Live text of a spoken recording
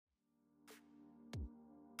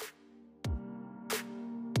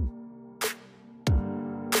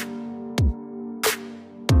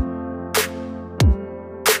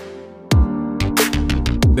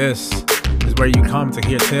This is where you come to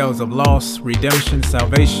hear tales of loss, redemption,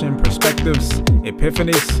 salvation, perspectives,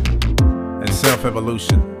 epiphanies, and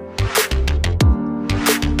self-evolution.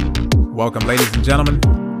 Welcome, ladies and gentlemen,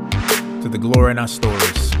 to the Glory in Our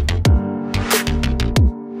Stories.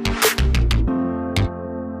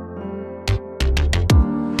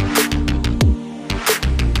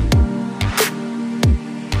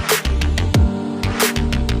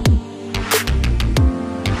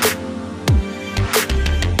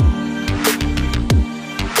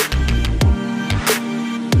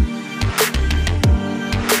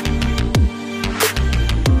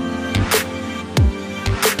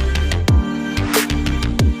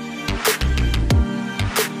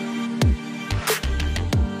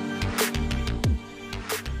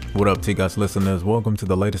 What up, T-Gots listeners? Welcome to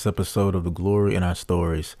the latest episode of The Glory in Our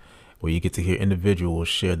Stories, where you get to hear individuals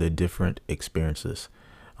share their different experiences.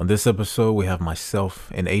 On this episode, we have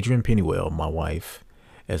myself and Adrienne Pennywell, my wife,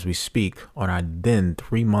 as we speak on our then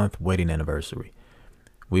 3-month wedding anniversary.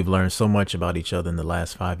 We've learned so much about each other in the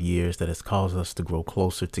last 5 years that has caused us to grow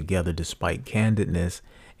closer together despite candidness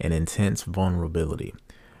and intense vulnerability.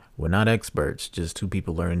 We're not experts, just two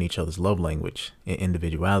people learning each other's love language and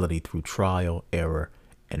individuality through trial, error,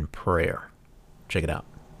 and prayer. Check it out.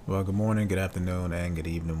 Well, good morning, good afternoon, and good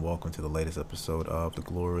evening. Welcome to the latest episode of The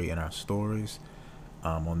Glory in Our Stories.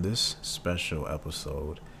 On this special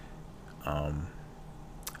episode, I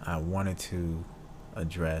wanted to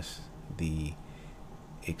address the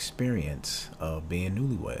experience of being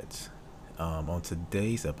newlyweds. On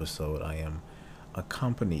today's episode, I am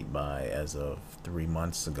accompanied by, as of 3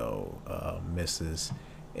 months ago, Mrs.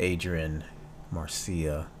 Adrienne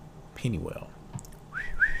Marcia Pennywell.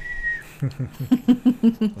 I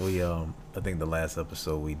think the last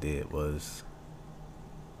episode we did was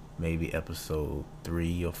maybe episode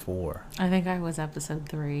 3 or 4. I think I was episode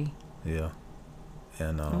 3. Yeah.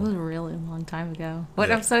 And it was a really long time ago.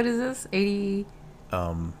 What episode is this? 80?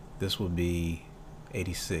 This would be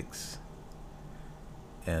 86.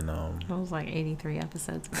 And it was like 83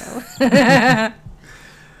 episodes ago.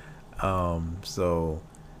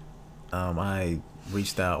 I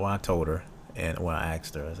reached out, I told her, and I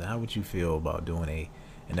asked her, I said, how would you feel about doing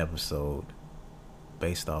an episode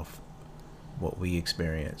based off what we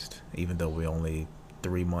experienced, even though we're only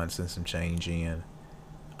 3 months and some change in?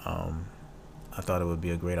 I thought it would be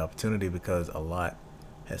a great opportunity because a lot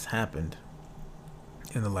has happened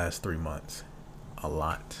in the last 3 months. A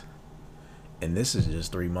lot. And this is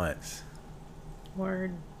just 3 months.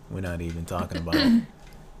 Word. We're not even talking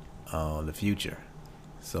about the future.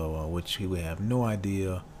 So, which we have no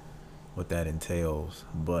idea what that entails,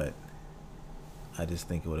 but I just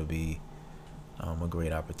think it would be a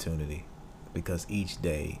great opportunity because each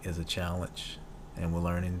day is a challenge and we're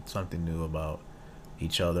learning something new about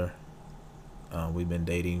each other. We've been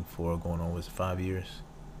dating for going on with 5 years.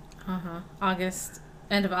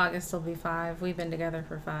 End of August will be 5. We've been together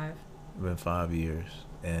for 5. It's been 5 years,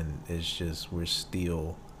 and it's just we're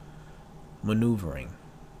still maneuvering.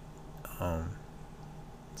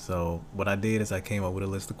 So what I did is I came up with a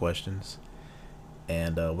list of questions,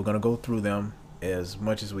 and we're going to go through them as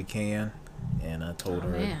much as we can. And I told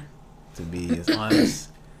her to be as honest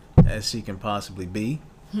as she can possibly be.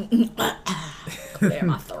 Clear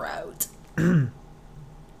my throat.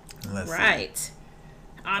 Right. See.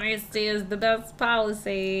 Honesty is the best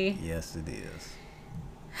policy. Yes, it is.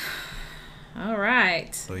 All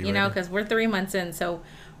right. So you know, because we're 3 months in, so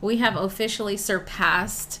we have officially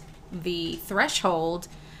surpassed the threshold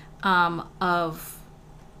of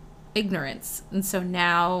ignorance. And so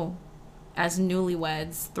now, as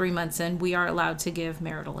newlyweds, 3 months in, we are allowed to give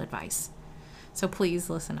marital advice. So please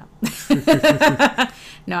listen up.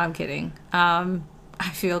 No, I'm kidding. I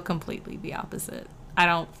feel completely the opposite. I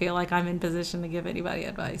don't feel like I'm in position to give anybody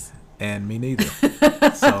advice. And me neither.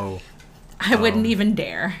 So I wouldn't even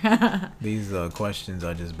dare. These questions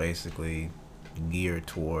are just basically geared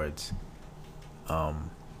towards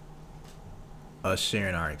us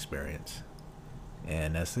sharing our experience,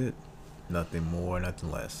 and that's it. Nothing more, nothing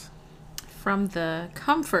less. From the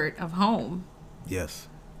comfort of home. Yes.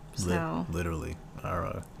 So literally,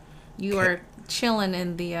 our you are chilling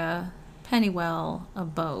in the Pennywell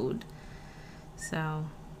abode. So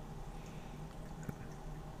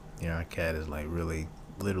yeah, our cat is like really,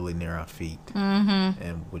 literally near our feet,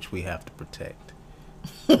 and which we have to protect.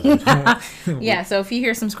 Yeah. So if you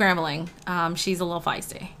hear some scrambling, she's a little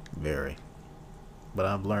feisty. Very. But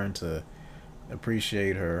I've learned to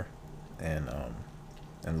appreciate her and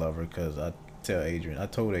love her because I told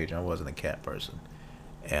Adrienne I wasn't a cat person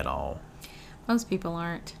at all. Most people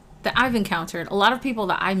aren't. That I've encountered. A lot of people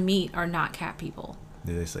that I meet are not cat people.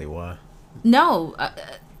 Did they say why? No.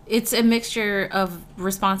 it's a mixture of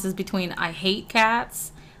responses between I hate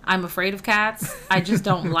cats, I'm afraid of cats, I just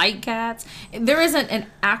don't like cats. There isn't an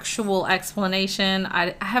actual explanation.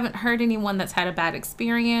 I haven't heard anyone that's had a bad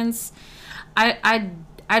experience. I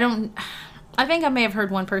don't. I think I may have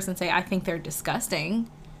heard one person say I think they're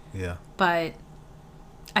disgusting. Yeah. But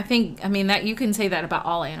I mean that you can say that about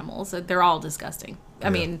all animals. They're all disgusting. I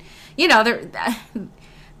mean, you know,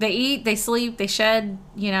 they eat, they sleep, they shed,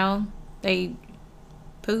 you know, they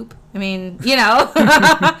poop. I mean, you know,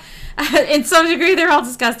 in some degree they're all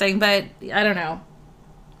disgusting, but I don't know.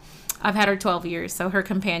 I've had her 12 years, so her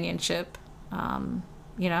companionship,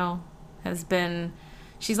 you know, has been,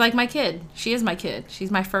 she's like my kid. She is my kid. She's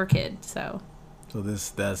my fur kid, so. So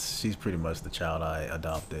she's pretty much the child I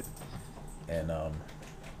adopted. And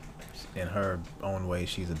in her own way,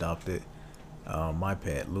 she's adopted my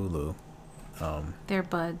pet, Lulu. They're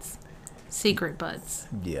buds. Secret buds.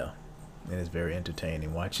 Yeah. And it's very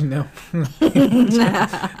entertaining watching them.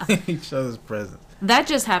 Each other's presence. That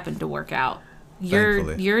just happened to work out.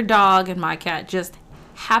 Thankfully. Your dog and my cat just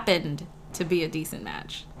happened to be a decent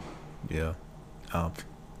match. Yeah.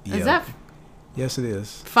 Is that Yes, it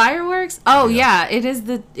is. fireworks? Oh yeah, it is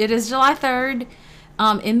July 3rd,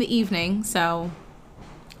 in the evening. So.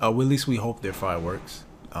 Well, at least we hope they're fireworks.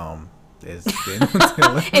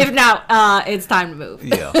 If not, it's time to move.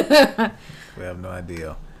 Yeah. We have no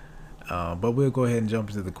idea. But we'll go ahead and jump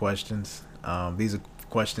into the questions. These are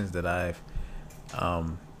questions that I've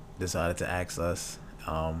decided to ask us.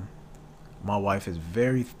 My wife is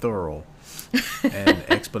very thorough in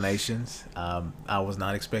explanations. I was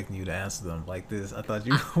not expecting you to answer them like this. I thought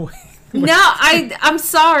you were No, I'm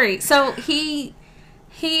sorry. So he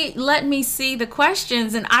let me see the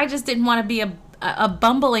questions, and I just didn't want to be a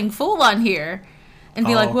bumbling fool on here and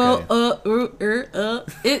be like, well,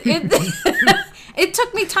 it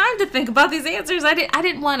took me time to think about these answers. I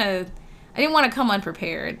didn't want to come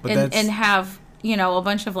unprepared and have, you know, a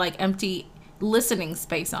bunch of like empty listening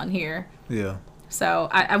space on here. Yeah. So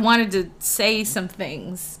I wanted to say some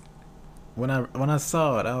things. When I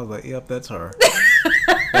saw it, I was like, "Yep, that's her."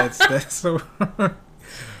 that's so.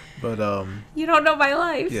 But you don't know my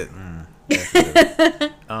life. Yeah. That's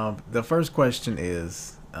good. The first question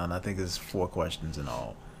is, and I think there's 4 questions in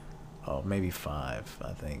all, maybe 5,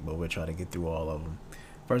 I think, but we'll try to get through all of them.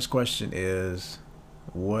 First question is,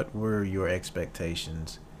 what were your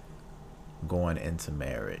expectations going into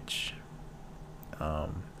marriage?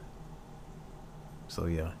 So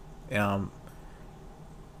yeah,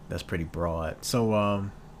 that's pretty broad. So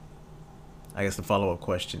I guess the follow-up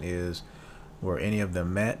question is, were any of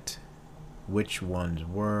them met? Which ones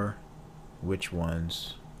were? Which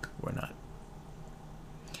ones were not?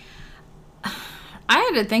 I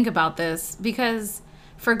had to think about this because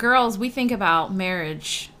for girls, we think about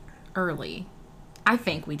marriage early. I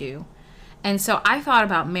think we do. And so I thought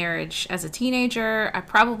about marriage as a teenager. I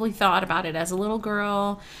probably thought about it as a little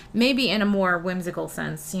girl, maybe in a more whimsical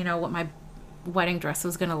sense, you know, what my wedding dress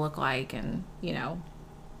was going to look like and, you know,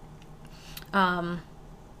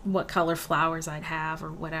 what color flowers I'd have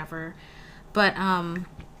or whatever. But I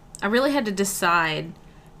really had to decide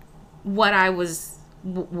what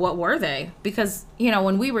were they? Because, you know,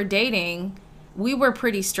 when we were dating, we were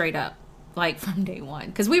pretty straight up, like from day one,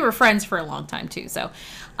 because we were friends for a long time too. So,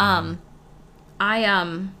 I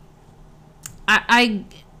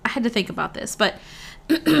had to think about this, but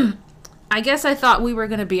I guess I thought we were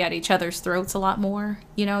going to be at each other's throats a lot more.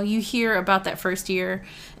 You know, you hear about that first year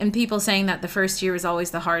and people saying that the first year is always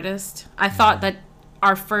the hardest. I thought that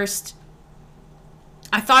I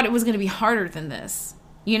thought it was going to be harder than this.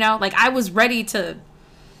 You know, like I was ready to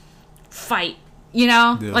fight, you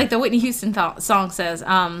know, like the Whitney Houston song says,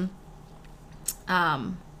 I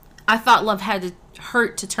thought love had to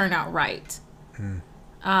hurt to turn out right. And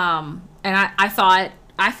I thought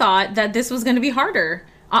that this was going to be harder.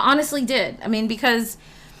 I honestly did. I mean, because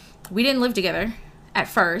we didn't live together at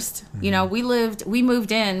first, you know, we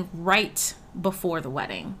moved in right before the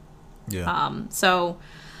wedding. Yeah.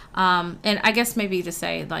 And I guess maybe to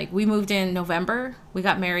say, like, we moved in November, we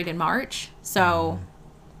got married in March, so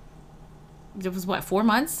it was 4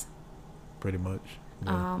 months? Pretty much.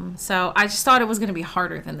 Yeah. So I just thought it was going to be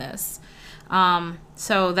harder than this.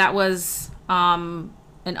 So that was an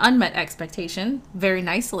unmet expectation, very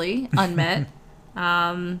nicely unmet.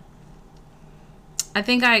 I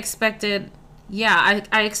think I expected,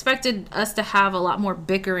 I expected us to have a lot more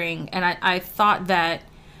bickering, and I thought that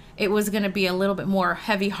it was going to be a little bit more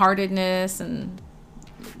heavy-heartedness, and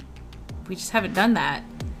we just haven't done that.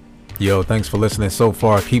 Yo, thanks for listening so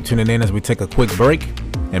far. Keep tuning in as we take a quick break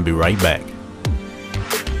and be right back.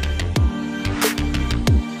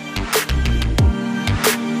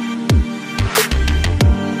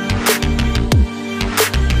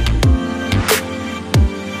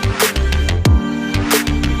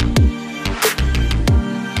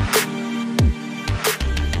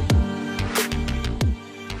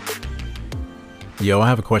 Yo, I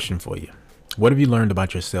have a question for you. What have you learned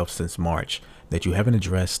about yourself since March that you haven't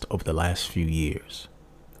addressed over the last few years?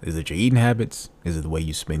 Is it your eating habits? Is it the way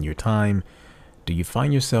you spend your time? Do you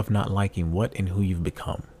find yourself not liking what and who you've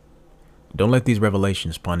become? Don't let these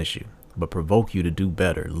revelations punish you, but provoke you to do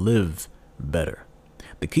better, live better.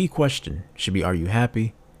 The key question should be, are you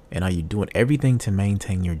happy? And are you doing everything to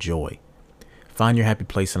maintain your joy? Find your happy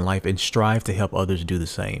place in life and strive to help others do the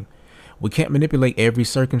same. We can't manipulate every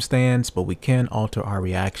circumstance, but we can alter our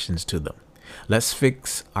reactions to them. Let's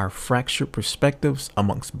fix our fractured perspectives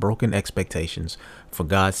amongst broken expectations. For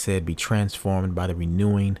God said, be transformed by the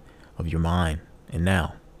renewing of your mind. And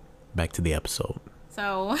now, back to the episode.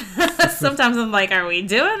 So sometimes I'm like, are we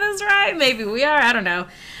doing this right? Maybe we are. I don't know.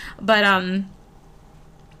 But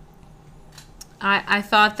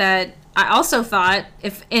I also thought,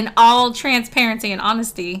 if in all transparency and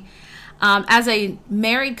honesty, as a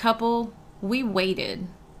married couple, we waited.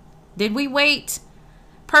 Did we wait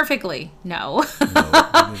perfectly? No. No, we did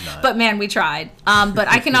not. But man, we tried. But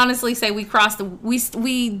I can honestly say we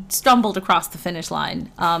stumbled across the finish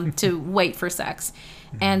line to wait for sex.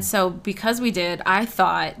 And so because we did, I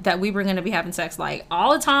thought that we were going to be having sex like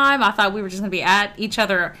all the time. I thought we were just going to be at each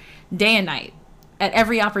other day and night at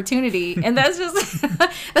every opportunity. And that's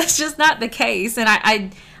just not the case. And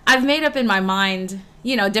I've made up in my mind,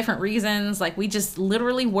 different reasons. Like, we just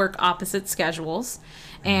literally work opposite schedules.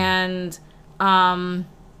 And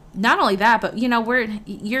not only that, but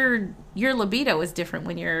your libido is different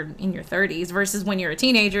when you're in your 30s versus when you're a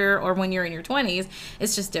teenager or when you're in your 20s.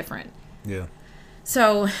 It's just different. Yeah.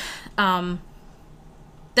 So, I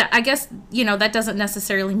guess, that doesn't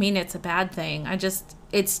necessarily mean it's a bad thing.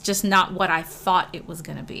 It's just not what I thought it was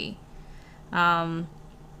going to be.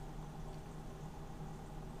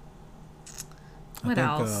 What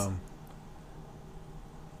else?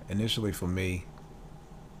 Initially for me,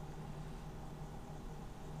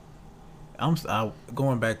 I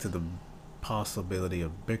going back to the possibility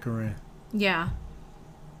of bickering. Yeah.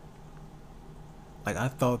 Like, I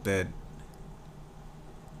thought that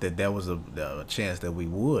was a chance that we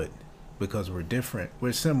would, because we're different.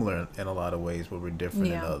 We're similar in a lot of ways, but we're different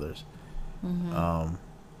in others. Mm-hmm.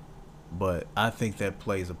 But I think that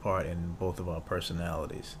plays a part in both of our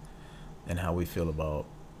personalities and how we feel about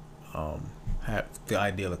the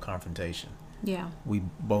ideal of confrontation. Yeah. We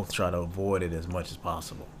both try to avoid it as much as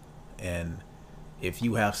possible. And if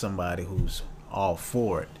you have somebody who's all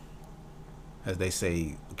for it, as they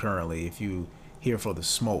say currently, if you here for the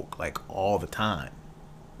smoke like all the time,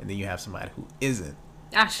 and then you have somebody who isn't.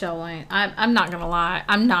 I sure ain't. I'm not gonna lie.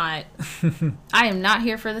 I'm not. I am not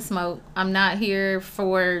here for the smoke. I'm not here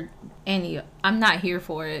for I'm not here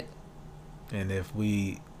for it. And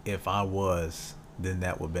if I was, then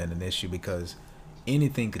that would have been an issue, because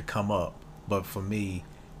anything could come up. But for me,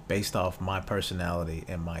 based off my personality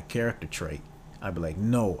and my character trait, I'd be like,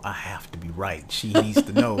 no, I have to be right. She needs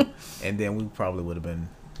to know. And then we probably would have been.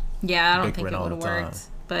 Yeah, I don't think it would have worked.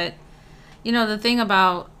 But, the thing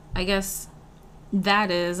about, I guess, that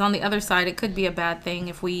is, on the other side, it could be a bad thing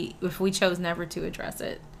if we chose never to address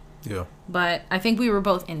it. Yeah. But I think we were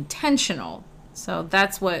both intentional. So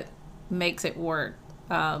that's what makes it work.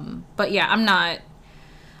 But yeah, I'm not,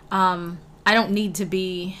 I don't need to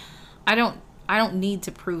be, I don't need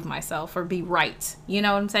to prove myself or be right. You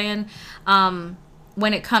know what I'm saying?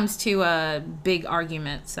 When it comes to a big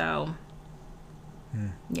argument. So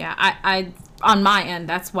yeah, I on my end,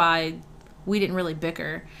 that's why we didn't really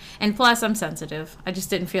bicker. And plus, I'm sensitive. I just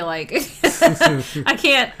didn't feel like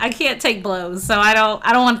I can't take blows, so I don't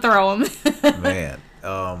want to throw them. Man,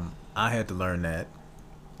 I had to learn that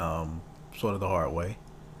sort of the hard way.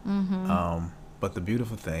 Mm-hmm. But the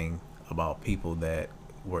beautiful thing about people that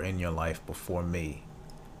were in your life before me,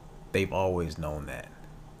 they've always known that.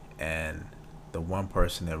 And the one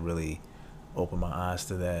person that really opened my eyes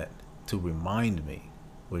to that, to remind me,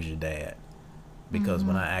 was your dad. Because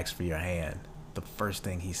when I asked for your hand, the first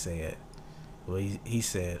thing he said, he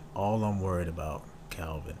said, all I'm worried about,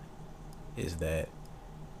 Calvin, is that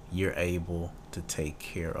you're able to take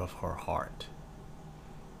care of her heart.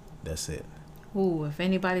 That's it. Ooh, if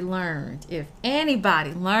anybody learned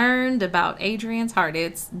about Adrian's heart,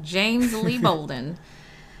 it's James Lee Bolden.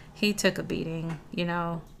 He took a beating,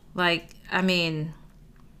 my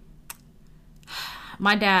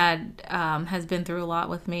dad has been through a lot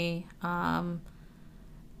with me.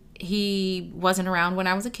 He wasn't around when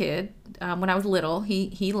I was a kid. When I was little,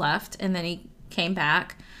 he left, and then he came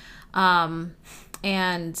back.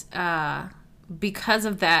 Because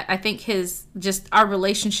of that, I think our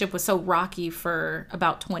relationship was so rocky for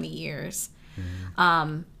about 20 years.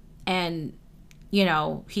 Mm-hmm.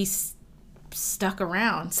 stuck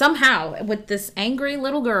around somehow with this angry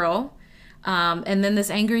little girl, and then this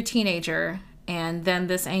angry teenager, and then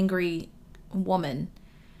this angry woman.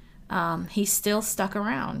 He still stuck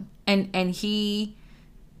around, and he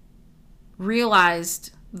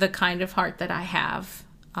realized the kind of heart that I have.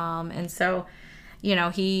 And so,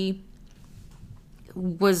 he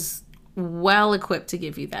was well equipped to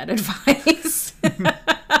give you that advice.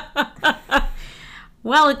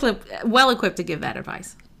 well equipped to give that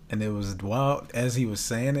advice. And it was wild. As he was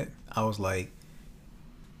saying it, I was like,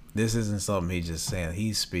 this isn't something he's just saying.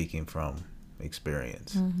 He's speaking from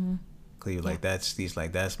experience. Mm-hmm. Clearly, like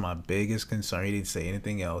that's my biggest concern. He didn't say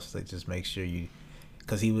anything else. Like, just make sure you,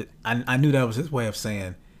 because I knew that was his way of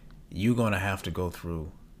saying, you're gonna have to go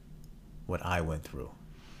through what I went through.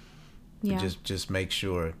 Yeah. Just make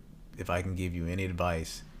sure, if I can give you any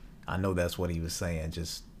advice, I know that's what he was saying.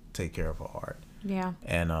 Just take care of her heart. Yeah.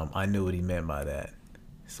 And I knew what he meant by that.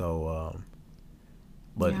 So,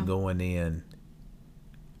 going in,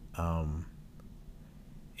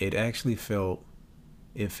 it actually felt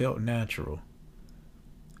natural,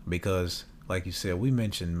 because, like you said, we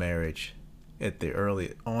mentioned marriage at the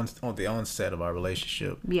on the onset of our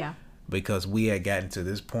relationship. Yeah. Because we had gotten to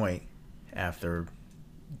this point after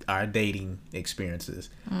our dating experiences.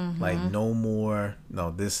 Mm-hmm. Like,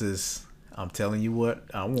 this is, I'm telling you what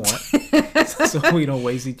I want. So we don't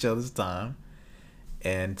waste each other's time.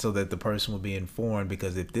 And so that the person will be informed,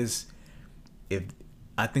 because if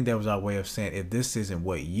I think that was our way of saying, if this isn't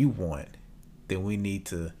what you want, then we need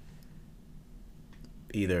to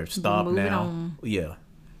either stop now. Yeah.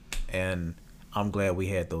 And I'm glad we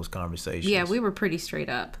had those conversations. Yeah, we were pretty straight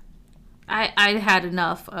up. I had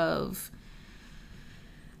enough of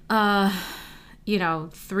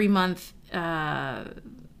 3-month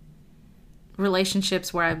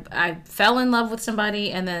relationships where I fell in love with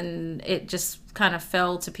somebody, and then it just kind of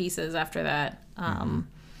fell to pieces after that. And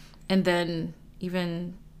then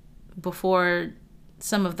even before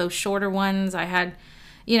some of those shorter ones, I had,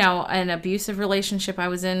 an abusive relationship I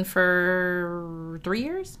was in for 3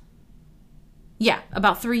 years. Yeah,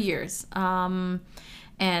 about 3 years. And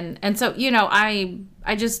so,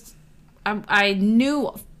 I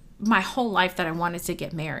knew my whole life that I wanted to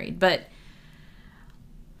get married, but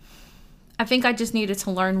I think I just needed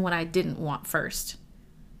to learn what I didn't want first,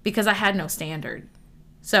 because I had no standard.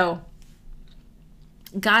 So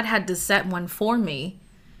God had to set one for me.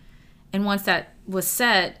 And once that was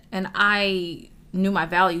set and I knew my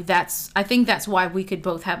value, I think that's why we could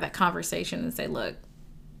both have that conversation and say, look,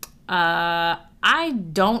 I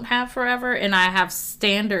don't have forever, and I have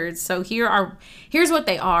standards. So here's what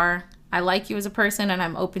they are. I like you as a person, and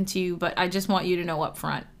I'm open to you, but I just want you to know up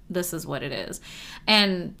front, this is what it is.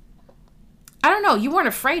 And I don't know, you weren't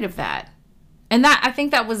afraid of that. And that, I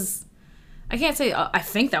think that was, I can't say, I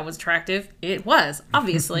think that was attractive. It was,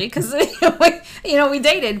 obviously, because, we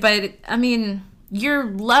dated. But, I mean, your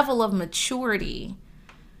level of maturity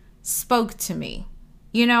spoke to me.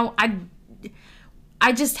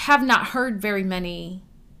 I just have not heard very many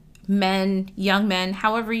men, young men,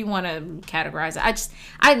 however you want to categorize it.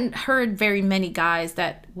 I hadn't heard very many guys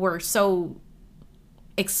that were so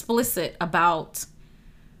explicit about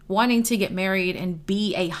wanting to get married and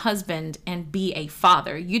be a husband and be a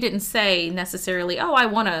father. You didn't say necessarily, oh, I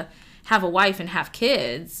want to have a wife and have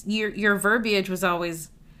kids. Your verbiage was always,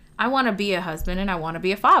 I want to be a husband and I want to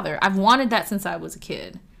be a father. I've wanted that since I was a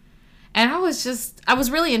kid. And I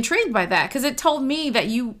was really intrigued by that, because it told me that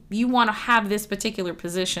you want to have this particular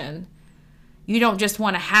position. You don't just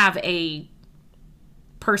want to have a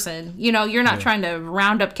person. You're not trying to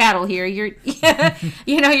round up cattle here. You're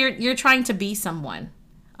you're trying to be someone.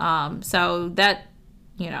 So that,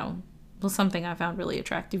 was something I found really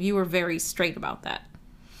attractive. You were very straight about that.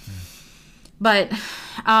 But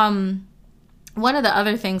one of the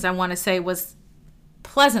other things I want to say was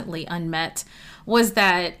pleasantly unmet was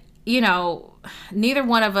that, neither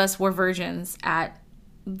one of us were virgins at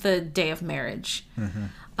the day of marriage. Mm-hmm.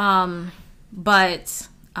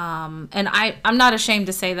 And I'm not ashamed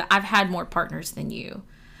to say that I've had more partners than you.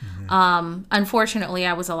 Mm-hmm. Unfortunately,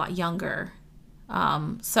 I was a lot younger.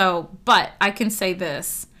 But I can say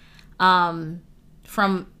this, from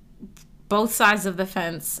both sides of the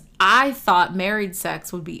fence, I thought married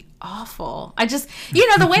sex would be awful. I just,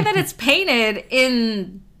 the way that it's painted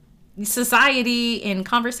in society, in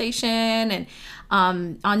conversation, and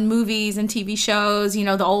on movies and TV shows,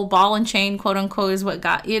 the old ball and chain, quote unquote, is what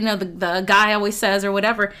the guy always says or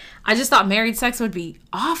whatever. I just thought married sex would be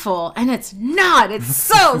awful, and it's not. It's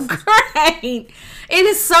so great.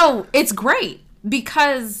 It's great,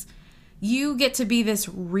 because you get to be this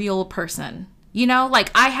real person.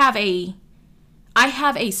 Like, I I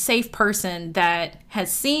have a safe person that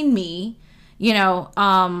has seen me,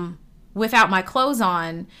 without my clothes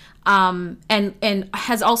on, and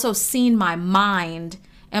has also seen my mind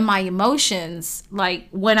and my emotions, like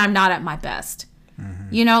when I'm not at my best.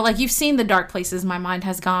 Like you've seen the dark places my mind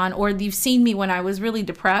has gone, or you've seen me when I was really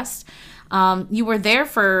depressed. You were there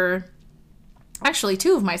for actually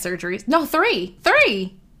 2 of my surgeries. No, 3.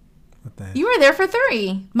 What the heck? You were there for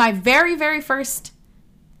 3. My very, very first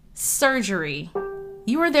surgery.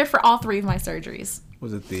 You were there for all 3 of my surgeries.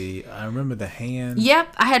 Was it I remember the hand.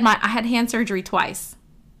 Yep, I had hand surgery twice.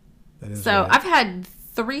 That is So right. I've had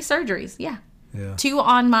 3 surgeries. Yeah. Yeah. 2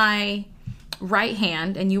 on my right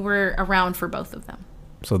hand, and you were around for both of them.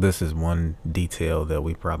 So this is one detail that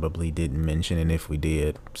we probably didn't mention, and if we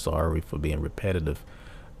did, sorry for being repetitive.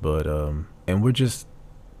 But and we're just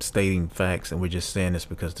stating facts, and we're just saying this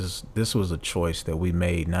because this was a choice that we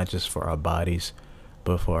made, not just for our bodies,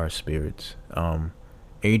 but for our spirits.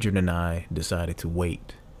 Adrian and I decided to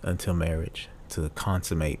wait until marriage to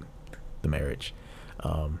consummate the marriage,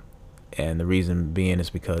 and the reason being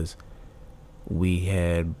is because we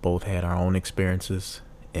had both had our own experiences,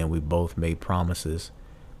 and we both made promises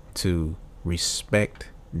to respect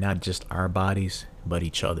not just our bodies but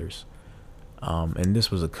each other's, and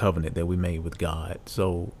this was a covenant that we made with God.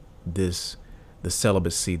 So the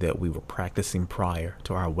celibacy that we were practicing prior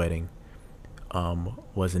to our wedding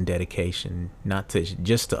was in dedication not to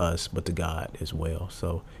just to us but to God as well.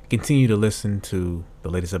 So continue to listen to the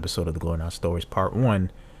latest episode of the Glory in Our Stories Part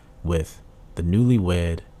 1 with the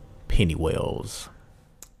newlywed Penny Wells.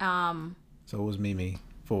 So it was Mimi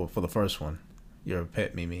for the first one. Your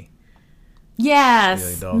pet Mimi.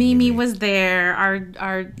 Yes, Yeah, dog Mimi Mimi. was there.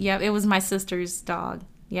 It was my sister's dog.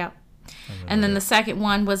 Yep. And then the second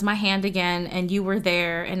one was my hand again, and you were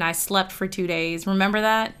there, and I slept for 2 days. Remember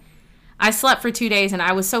that? I slept for 2 days, and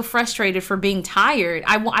I was so frustrated for being tired.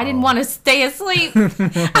 I didn't want to stay asleep.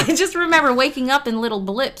 I just remember waking up in little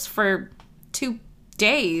blips for 2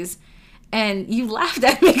 days, and you laughed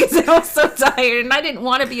at me because I was so tired, and I didn't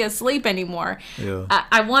want to be asleep anymore. Yeah.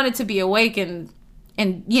 I wanted to be awake and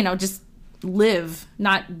just live,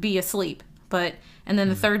 not be asleep. And then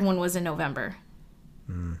the third one was in November.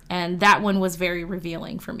 And that one was very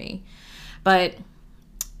revealing for me. But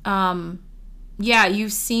yeah,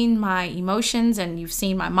 you've seen my emotions and you've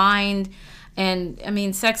seen my mind. And I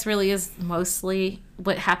mean, sex really is mostly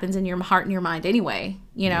what happens in your heart and your mind anyway.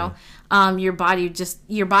 Your body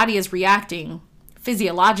is reacting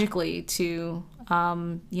physiologically to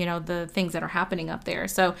the things that are happening up there.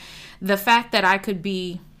 So the fact that I could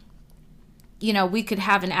be, we could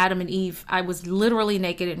have an Adam and Eve, I was literally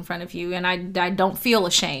naked in front of you, and I don't feel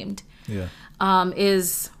ashamed. Yeah.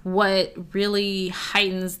 Is what really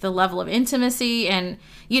heightens the level of intimacy. And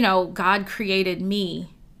God created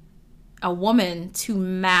me, a woman, to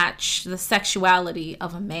match the sexuality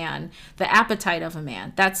of a man, the appetite of a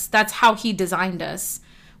man. That's how he designed us.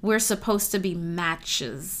 We're supposed to be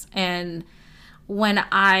matches. And when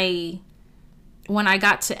I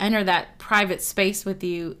got to enter that private space with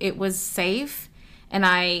you, it was safe, and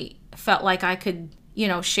I felt like I could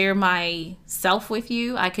share myself with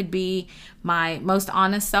you. I could be my most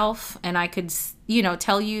honest self, and I could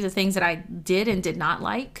tell you the things that I did and did not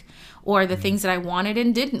like, or the things that I wanted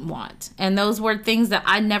and didn't want. And those were things that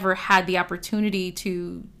I never had the opportunity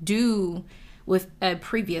to do with a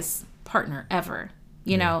previous partner ever,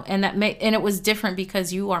 and and it was different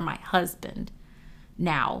because you are my husband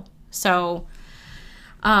now. So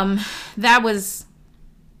that was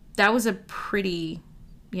a pretty,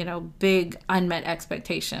 big unmet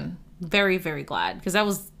expectation. Very, very glad, because I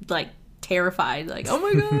was like terrified, like, oh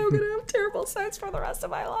my God, I'm gonna have terrible sex for the rest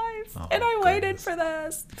of my life. Oh, and I goodness. waited for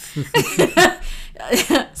this.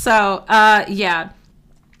 So yeah,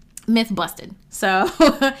 myth busted. So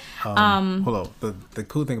Hold on. The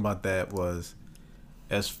cool thing about that was,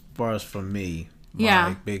 as far as for me,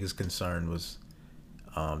 my biggest concern was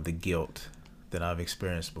the guilt that I've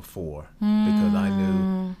experienced before, because I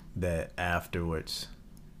knew that afterwards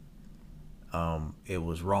it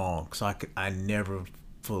was wrong, so I never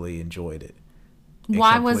fully enjoyed it.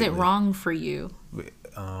 Why was it wrong for you?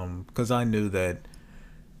 Because I knew that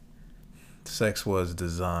sex was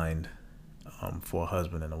designed for a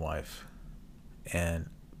husband and a wife, and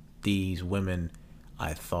these women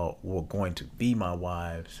I thought were going to be my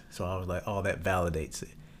wives. So I was like, oh, that validates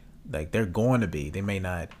it. Like, they're going to be. They may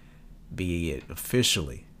not be it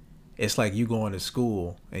officially. It's like you going to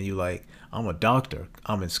school and you like, I'm a doctor.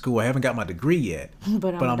 I'm in school. I haven't got my degree yet,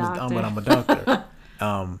 but I'm a doctor.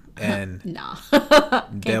 And nah,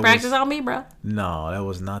 can't practice on me, bro. No, that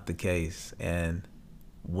was not the case. And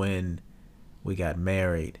when we got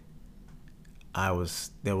married,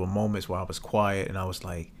 there were moments where I was quiet and I was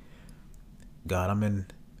like, God,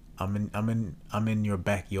 I'm in your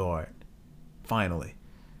backyard. Finally,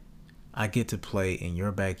 I get to play in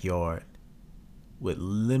your backyard with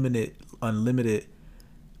unlimited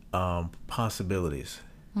possibilities.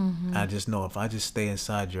 I just know if I just stay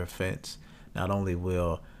inside your fence, not only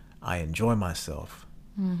will I enjoy myself,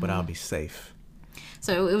 but I'll be safe.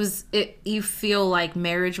 So you feel like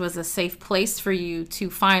marriage was a safe place for you to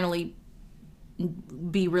finally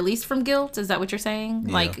be released from guilt? Is that what you're saying?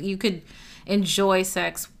 Yeah. Like you could enjoy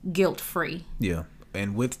sex guilt-free. Yeah.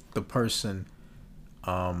 And with the person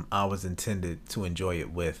I was intended to enjoy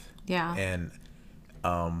it with. Yeah. And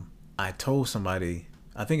I told somebody,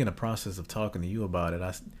 I think in the process of talking to you about it,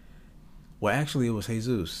 actually it was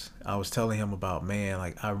Jesus. I was telling him about, man,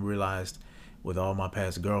 like I realized with all my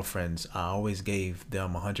past girlfriends, I always gave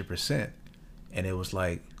them 100%. And it was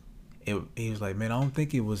like, he was like, man, I don't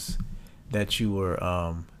think it was that you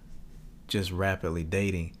were just rapidly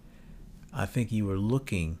dating. I think you were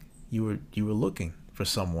looking for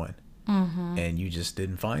someone, and you just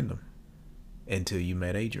didn't find them until you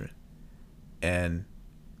met Adrian. And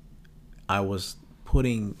I was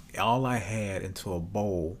putting all I had into a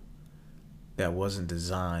bowl that wasn't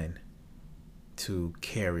designed to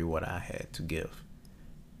carry what I had to give.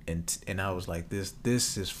 And I was like,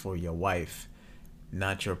 this is for your wife,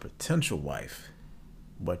 not your potential wife,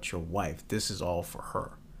 but your wife. This is all for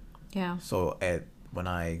her. Yeah. So when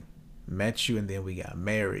I met you and then we got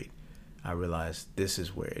married, I realized this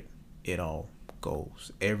is where it all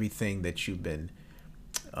goes. Everything that you've been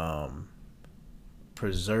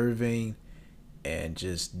preserving and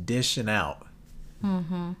just dishing out,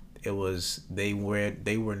 they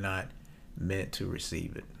were not meant to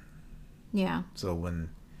receive it. Yeah. So when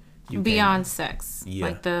you beyond sex, yeah,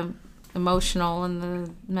 like the emotional and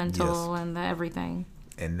the mental, yes, and the everything.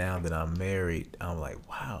 And now that I'm married, I'm like,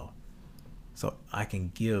 wow. So I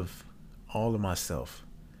can give all of myself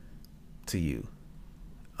to you,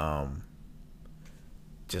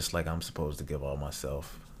 just like I'm supposed to give all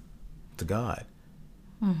myself to God.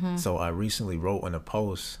 So I recently wrote in a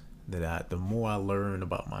post that the more I learn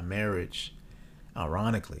about my marriage,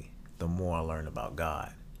 ironically, the more I learn about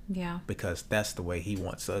God. Yeah. Because that's the way He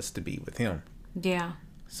wants us to be with Him. Yeah.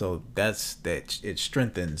 So it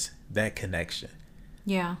strengthens that connection.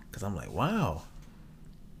 Yeah. Because I'm like, wow.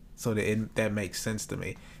 So that makes sense to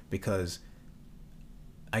me, because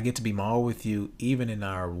I get to be all with you even in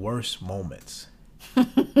our worst moments.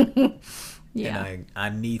 Yeah. And I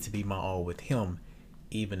need to be my all with Him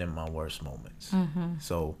even in my worst moments.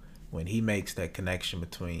 So when He makes that connection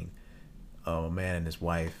between a man and his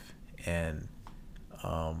wife, and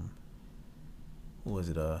who was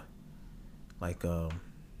it?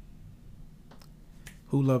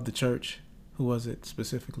 Who loved the church? Who was it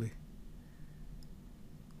specifically?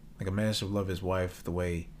 Like a man should love his wife the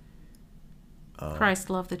way Christ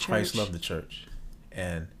loved the church. Christ loved the church.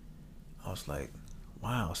 And I was like,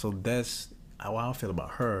 wow. So that's how I feel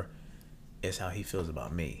about her, is how He feels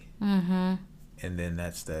about me. And then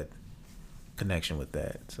that's that connection with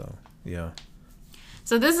that. So yeah.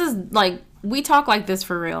 So this is like, we talk like this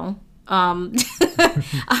for real. Even,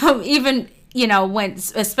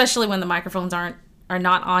 especially when the microphones are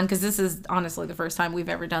not on, because this is honestly the first time we've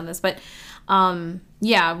ever done this. But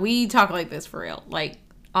yeah, we talk like this for real, like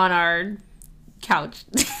on our couch.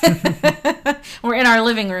 We're in our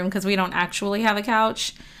living room because we don't actually have a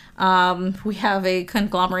couch. We have a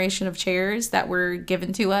conglomeration of chairs that were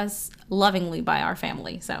given to us lovingly by our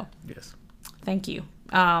family. So yes, thank you.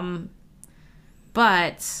 I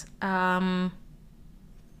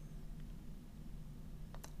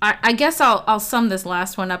guess I'll sum this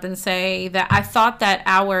last one up and say that I thought that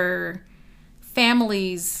our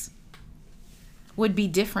families would be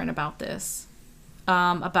different about this,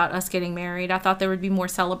 about us getting married. I thought there would be more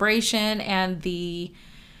celebration, and the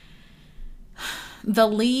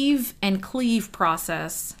leave and cleave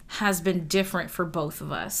process has been different for both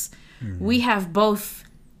of us. We have both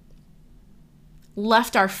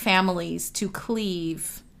left our families to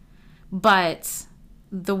cleave, but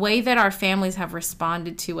the way that our families have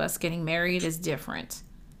responded to us getting married is different.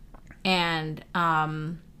 And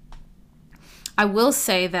I will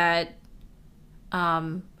say that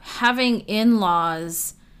having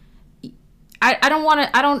in-laws, I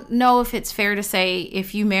don't know if it's fair to say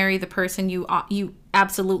if you marry the person, you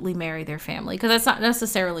absolutely marry their family, because that's not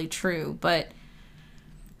necessarily true. But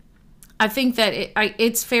I think that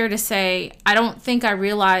it's fair to say I don't think I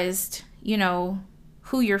realized,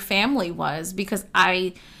 who your family was, because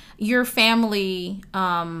your family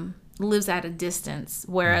lives at a distance,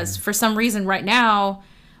 whereas for some reason right now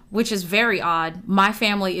which is very odd. My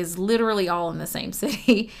family is literally all in the same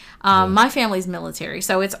city. My family's military,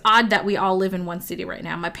 so it's odd that we all live in one city right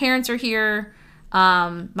now. My parents are here.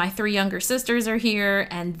 My 3 younger sisters are here,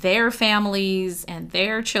 and their families and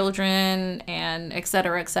their children, and et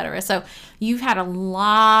cetera, et cetera. So you've had a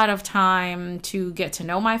lot of time to get to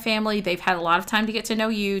know my family. They've had a lot of time to get to know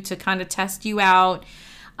you, to kind of test you out,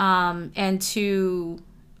 and to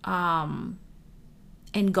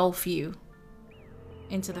engulf you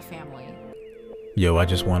into the family. Yo, I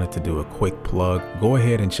just wanted to do a quick plug. Go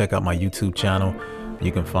ahead and check out my YouTube channel.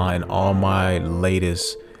 You can find all my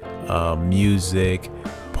latest music,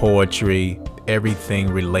 poetry, everything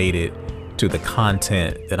related to the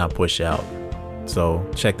content that I push out. So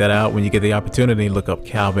check that out when you get the opportunity. Look up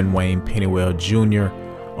Calvin Wayne Pennywell Jr.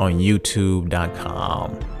 on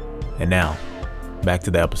youtube.com. And now, back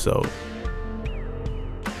to the episode.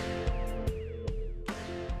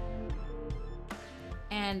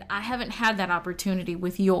 And I haven't had that opportunity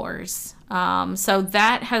with yours. So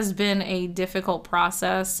that has been a difficult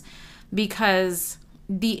process, because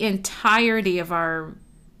the entirety of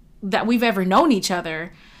that we've ever known each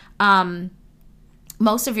other,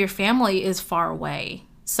 most of your family is far away.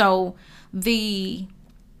 So the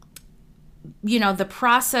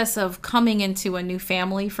process of coming into a new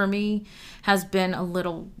family for me has been a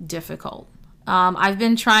little difficult. I've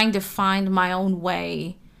been trying to find my own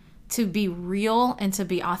way to be real and to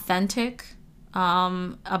be authentic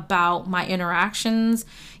about my interactions,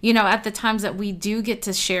 at the times that we do get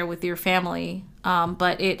to share with your family.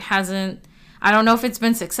 But it hasn't, I don't know if it's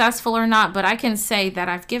been successful or not, but I can say that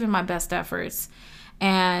I've given my best efforts.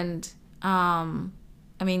 And,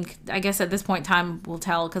 I guess at this point time will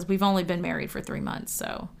tell, because we've only been married for 3 months.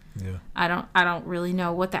 So yeah. I don't really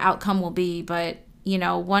know what the outcome will be, but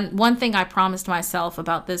one thing I promised myself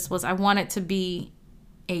about this was I want it to be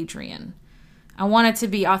Adrian. I want it to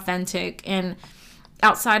be authentic. And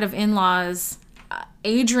outside of in-laws,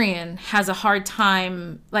 Adrian has a hard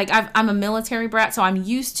time. Like, I'm a military brat, so I'm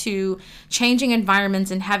used to changing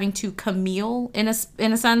environments and having to chameleon in a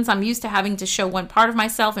sense. I'm used to having to show one part of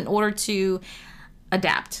myself in order to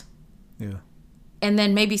adapt. Yeah. And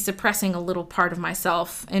then maybe suppressing a little part of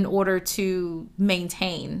myself in order to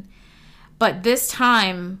maintain. But this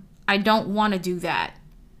time, I don't want to do that.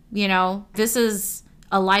 This is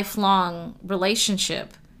a lifelong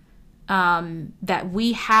relationship that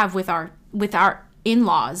we have with our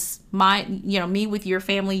in-laws, me with your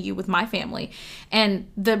family, you with my family.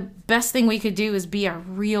 And the best thing we could do is be our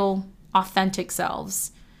real, authentic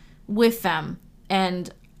selves with them.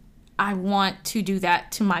 And I want to do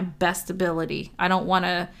that to my best ability. I don't want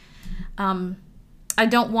to,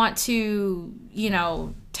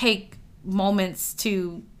 take moments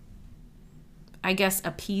to, I guess,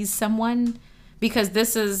 appease someone, because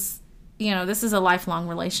this is a lifelong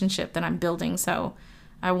relationship that I'm building. So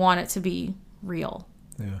I want it to be real.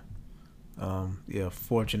 Yeah.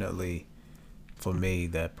 Fortunately for me,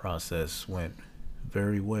 that process went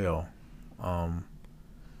very well.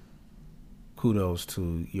 Kudos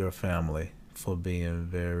to your family for being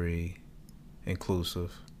very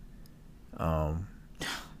inclusive.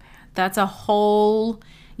 That's a whole,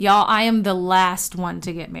 y'all, I am the last one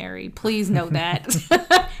to get married. Please know that.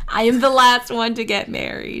 I am the last one to get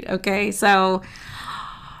married. Okay. So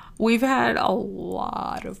we've had a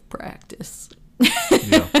lot of practice.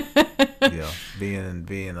 Yeah.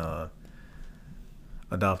 Being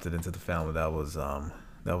adopted into the family, that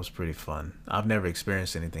was pretty fun. I've never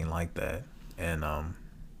experienced anything like that. And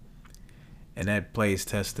that plays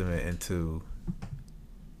testament into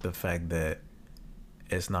the fact that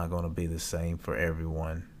it's not going to be the same for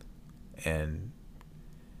everyone, and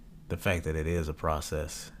the fact that it is a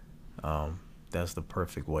process. That's the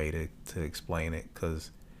perfect way to explain it,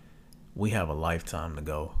 because we have a lifetime to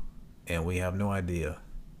go, and we have no idea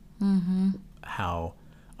how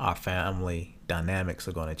our family dynamics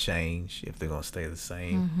are going to change, if they're going to stay the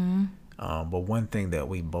same. But one thing that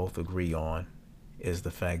we both agree on is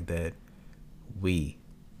the fact that we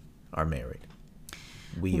are married.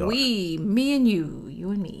 We, me and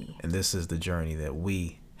you and me. And this is the journey that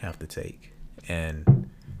we have to take, and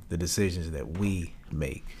the decisions that we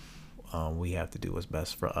make. We have to do what's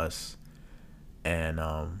best for us. And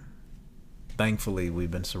thankfully,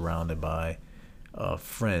 we've been surrounded by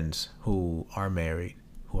friends who are married,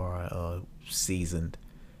 who are seasoned,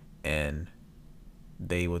 and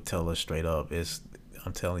they would tell us straight up,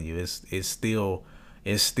 I'm telling you, it's still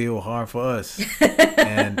hard for us.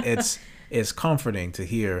 And it's comforting to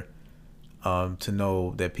hear, to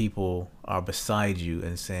know that people are beside you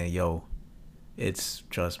and saying, yo,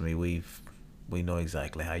 trust me, we know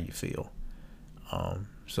exactly how you feel.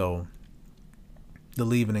 So the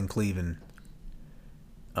leaving and cleaving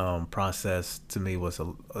process to me was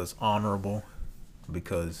honorable,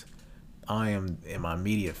 because I am, in my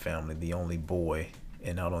immediate family, the only boy,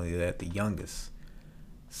 and not only that, the youngest.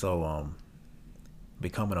 So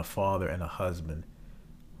becoming a father and a husband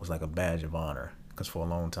was like a badge of honor, because for a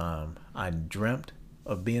long time I dreamt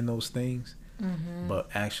of being those things, but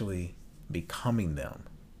actually becoming them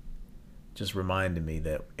just reminded me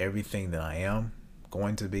that everything that I am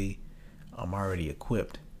going to be, I'm already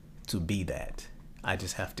equipped to be that. I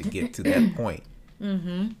just have to get to that point.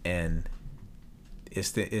 And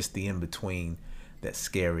it's the in between that's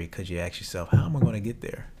scary, because you ask yourself, how am I going to get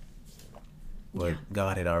there? But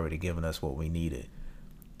God had already given us what we needed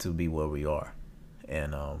to be where we are,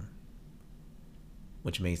 and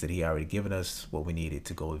which means that He already given us what we needed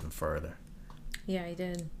to go even further. Yeah, He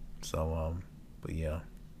did. So but yeah,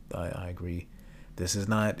 I agree. It's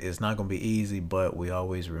not going to be easy, but we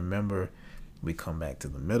always remember, we come back to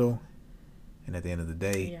the middle, and at the end of the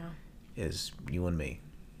day, is you and me.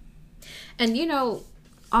 And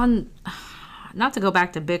not to go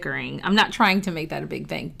back to bickering, I'm not trying to make that a big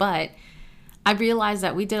thing, but I realized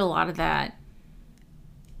that we did a lot of that.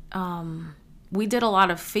 We did a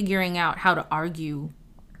lot of figuring out how to argue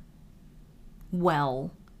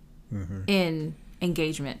well in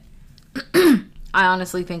engagement. I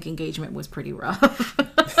honestly think engagement was pretty rough.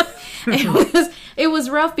 It was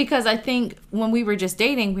rough because I think when we were just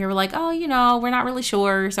dating, we were like, oh, we're not really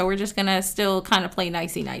sure, so we're just gonna still kind of play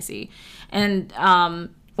nicey. And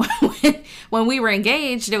when we were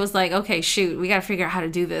engaged, it was like, okay, shoot, we got to figure out how to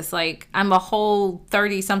do this. Like, I'm a whole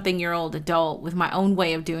 30-something-year-old adult with my own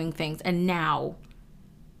way of doing things, and now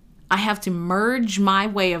I have to merge my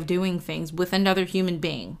way of doing things with another human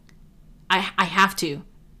being. I have to.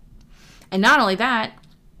 And not only that,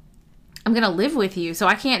 I'm going to live with you, so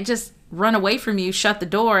I can't just run away from you, shut the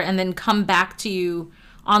door, and then come back to you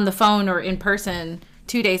on the phone or in person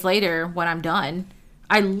 2 days later when I'm done.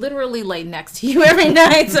 I literally lay next to you every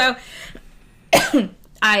night. So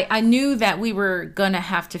I knew that we were going to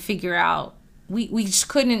have to figure out, we just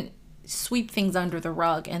couldn't sweep things under the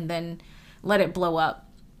rug and then let it blow up.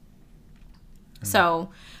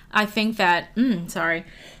 So I think that,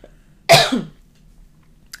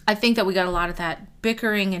 I think that we got a lot of that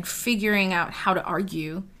bickering and figuring out how to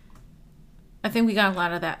argue. I think we got a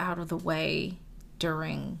lot of that out of the way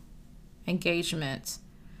during engagement,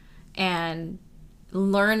 and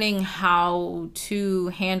learning how to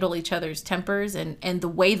handle each other's tempers and the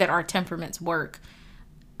way that our temperaments work.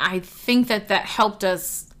 I think that helped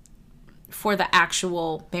us for the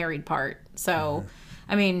actual married part. So,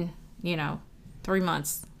 I mean, 3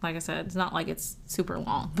 months, like I said, it's not like it's super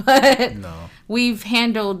long, but we've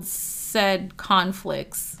handled said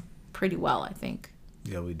conflicts pretty well, I think.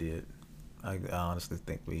 Yeah, we did. I honestly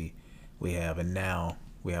think we have, and now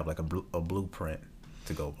we have like a blueprint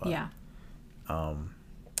to go by. Yeah.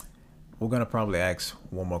 We're gonna probably ask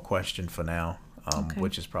one more question for now,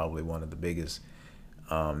 which is probably one of the biggest.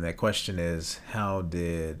 That question is, how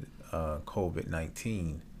did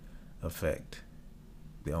COVID-19 affect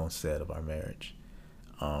the onset of our marriage?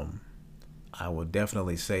 I would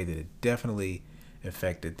definitely say that it definitely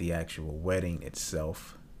affected the actual wedding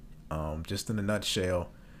itself. Just in a nutshell,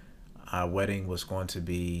 our wedding was going to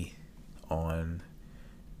be on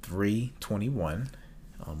 3/21,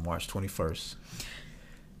 March 21st.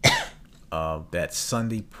 That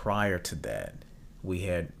Sunday prior to that, we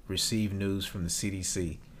had received news from the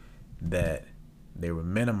CDC that they were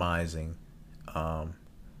minimizing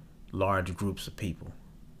large groups of people.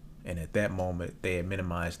 And at that moment, they had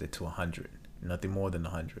minimized it to 100, nothing more than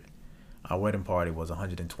 100. Our wedding party was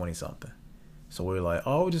 120 something. So we were like,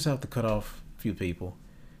 oh, we just have to cut off a few people.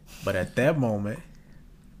 But at that moment,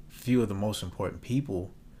 few of the most important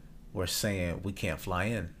people were saying we can't fly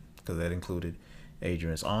in, because that included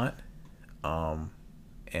Adrian's aunt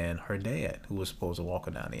and her dad, who was supposed to walk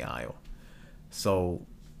her down the aisle. So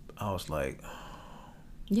I was like,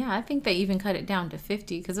 yeah, I think they even cut it down to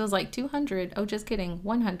 50, because it was like 200. Oh, just kidding.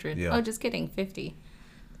 100. Yeah. Oh, just kidding. 50.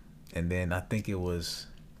 And then I think it was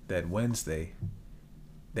that Wednesday,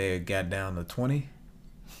 they got down to 20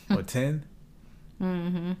 or 10.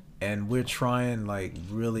 Mm-hmm. And we're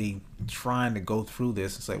really trying to go through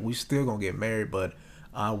this. It's like, we still gonna get married, but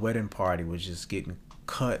our wedding party was just getting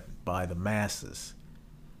cut by the masses.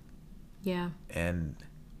 Yeah. And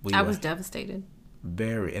I was devastated.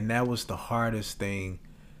 And that was the hardest thing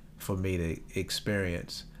for me to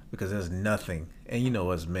experience, because there's nothing. And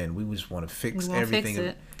as men, we just want to fix everything. Fix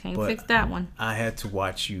it. Can't fix that one. I had to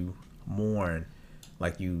watch you mourn,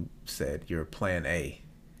 like you said, your plan A,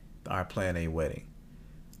 our plan A wedding.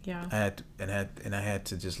 Yeah. I had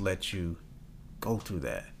to just let you go through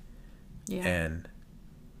that. Yeah. And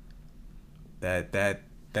that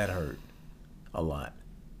hurt a lot,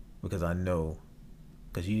 because I know,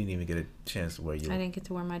 because you didn't even get a chance to wear I didn't get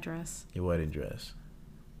to wear my dress. your wedding dress.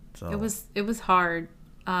 So It was hard.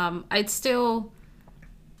 I'm still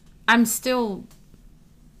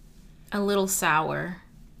a little sour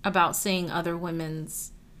about seeing other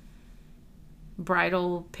women's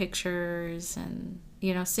bridal pictures and,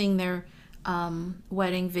 you know, seeing their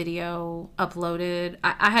wedding video uploaded.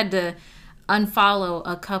 I had to unfollow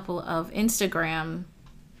a couple of Instagram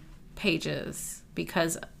pages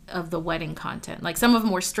because of the wedding content. Like, some of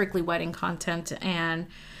them were strictly wedding content, and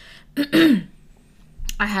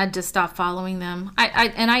I had to stop following them.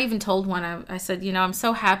 I even told one, I said, you know, I'm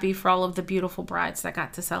so happy for all of the beautiful brides that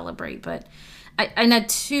got to celebrate, but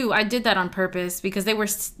I did that on purpose because they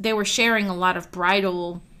were sharing a lot of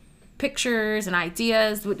bridal pictures and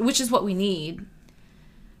ideas, which is what we need.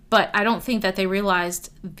 But I don't think that they realized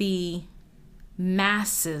the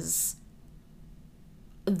masses.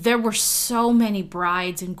 There were so many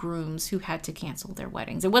brides and grooms who had to cancel their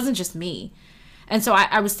weddings. It wasn't just me. And so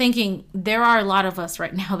I was thinking, there are a lot of us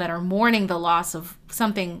right now that are mourning the loss of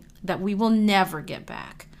something that we will never get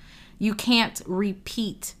back. You can't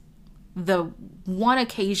repeat the one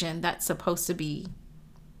occasion that's supposed to be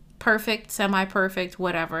perfect, semi-perfect,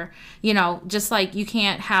 whatever. You know, just like you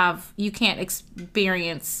can't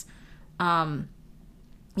experience, you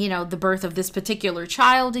know, the birth of this particular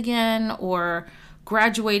child again, or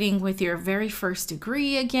graduating with your very first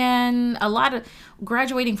degree again, a lot of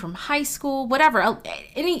graduating from high school, whatever.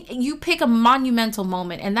 You pick a monumental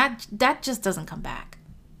moment, and that just doesn't come back.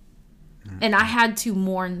 And I had to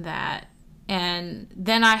mourn that. And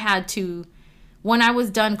then I had to, when I was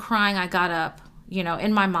done crying, I got up, you know,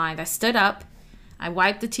 in my mind. I stood up, I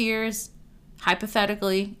wiped the tears,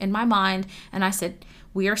 hypothetically, in my mind, and I said,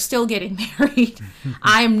 we are still getting married.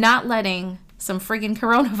 I am not letting some friggin'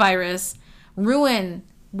 coronavirus ruin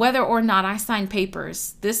whether or not I sign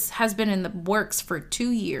papers. This has been in the works for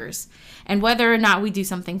 2 years. And whether or not we do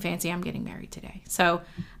something fancy, I'm getting married today. So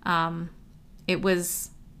it was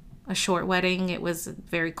a short wedding. It was a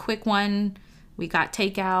very quick one. We got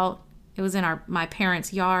takeout. It was in my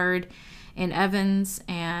parents' yard in Evans.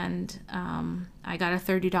 And I got a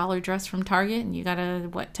 $30 dress from Target. And you got a,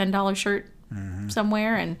 $10 shirt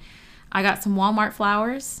somewhere. And I got some Walmart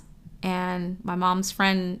flowers. And my mom's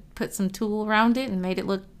friend put some tulle around it and made it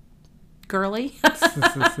look girly,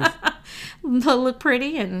 look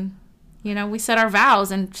pretty. And, you know, we said our vows.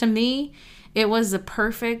 And to me, it was a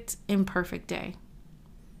perfect, imperfect day.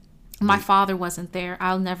 My father wasn't there.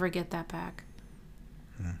 I'll never get that back.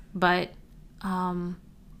 But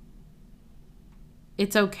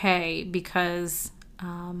it's okay, because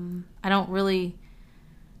I don't really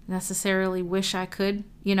necessarily wish I could,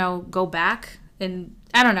 you know, go back. And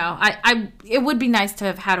I don't know. It would be nice to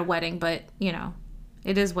have had a wedding, but, you know,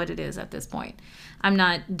 it is what it is at this point. I'm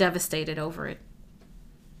not devastated over it.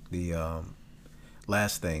 The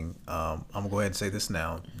last thing, I'm going to go ahead and say this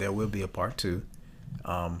now. There will be a part 2,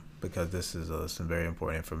 because this is some very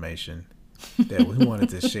important information that we wanted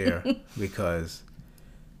to share, because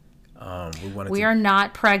we are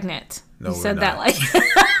not pregnant. No, you said that like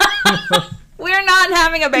we're not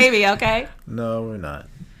having a baby, okay? No, we're not.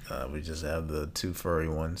 We just have the 2 furry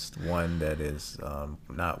ones. One that is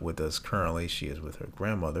not with us currently. She is with her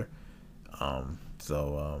grandmother.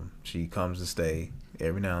 So she comes to stay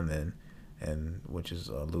every now and then, and which is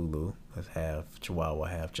Lulu, is half Chihuahua,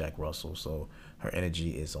 half Jack Russell. So her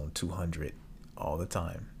energy is on 200 all the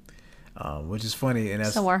time, which is funny. And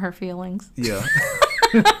that's, so are her feelings. Yeah.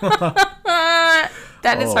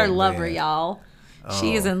 That is her lover, man. Y'all.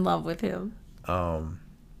 She is in love with him.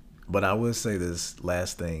 But I will say this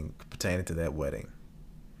last thing pertaining to that wedding.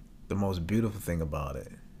 The most beautiful thing about it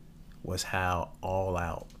was how all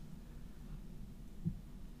out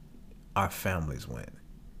our families went.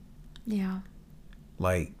 Yeah.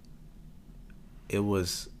 Like, it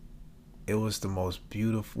was the most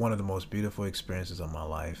beautiful, one of the most beautiful experiences of my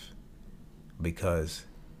life, because,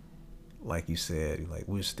 like you said, like,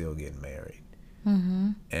 we're still getting married.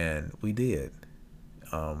 And we did.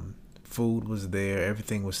 Food was there.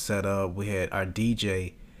 Everything was set up. We had our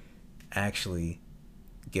DJ actually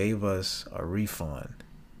gave us a refund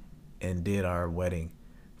and did our wedding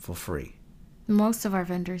for free. Most of our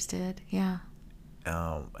vendors did, yeah.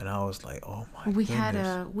 And I was like, oh my we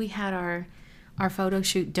goodness. We had our photo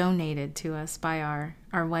shoot donated to us by our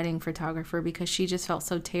wedding photographer, because she just felt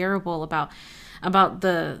so terrible about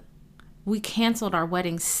we canceled our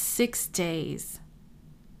wedding 6 days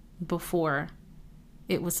before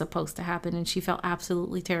it was supposed to happen, and she felt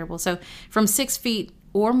absolutely terrible. So from 6 feet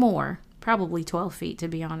or more, probably 12 feet, to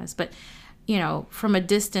be honest. But, you know, from a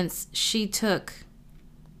distance, she took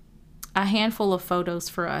a handful of photos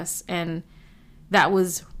for us. And that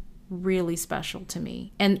was really special to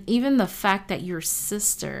me. And even the fact that your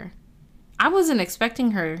sister, I wasn't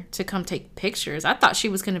expecting her to come take pictures. I thought she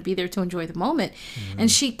was going to be there to enjoy the moment. And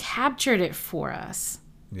she captured it for us.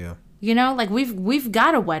 Yeah. You know, like we've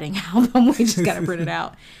got a wedding album. We just got to print it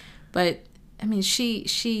out. But I mean,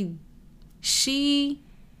 she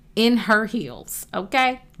in her heels,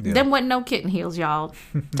 okay? Yeah. Them wasn't no kitten heels, y'all.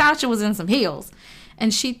 Tasha was in some heels.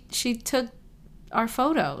 And she took our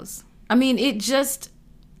photos. I mean, it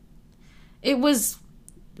was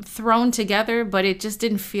thrown together, but it just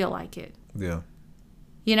didn't feel like it. Yeah.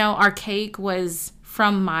 You know, our cake was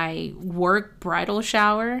from my work bridal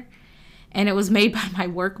shower, and it was made by my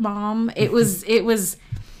work mom. It wasn't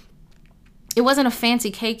a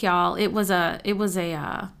fancy cake, y'all. It was a Was it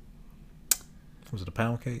a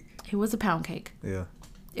pound cake? It was a pound cake. Yeah.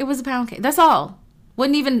 It was a pound cake. That's all.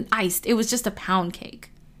 Wasn't even iced. It was just a pound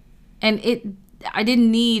cake. And I didn't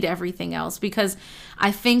need everything else, because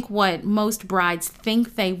I think what most brides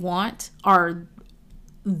think they want are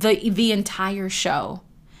the entire show.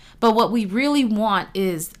 But what we really want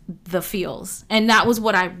is the feels. And that was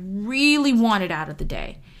what I really wanted out of the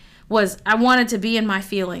day. Was I wanted to be in my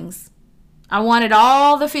feelings. I wanted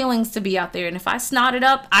all the feelings to be out there. And if I snotted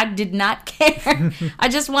up, I did not care. I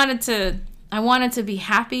wanted to be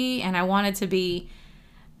happy, and I wanted to be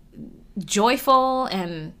joyful,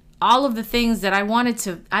 and all of the things that I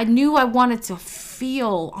knew I wanted to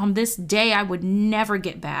feel on this day I would never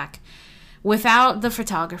get back without the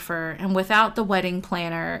photographer, and without the wedding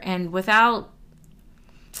planner, and without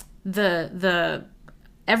all the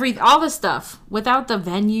stuff, without the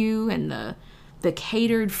venue and the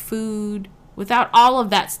catered food, without all of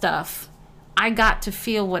that stuff. I got to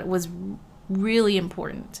feel what was really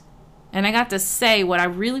important, and I got to say what I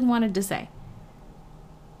really wanted to say.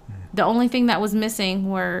 The only thing that was missing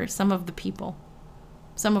were some of the people,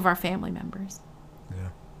 some of our family members.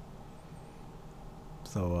 Yeah.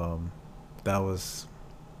 So that was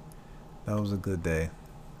a good day,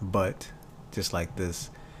 but just like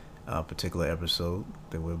this particular episode,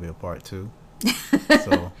 there will be a part 2.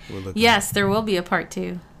 So yes, there will be a part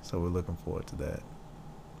 2. So we're looking forward to that.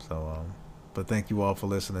 So but thank you all for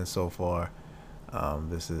listening so far.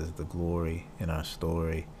 This is The Glory in Our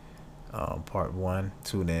Story, part 1.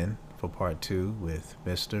 Tune in for part 2 with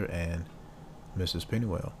Mr. and Mrs.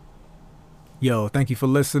 Pennywell. Yo, thank you for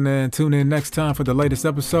listening. Tune in next time for the latest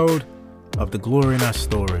episode of The Glory in Our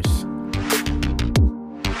Stories.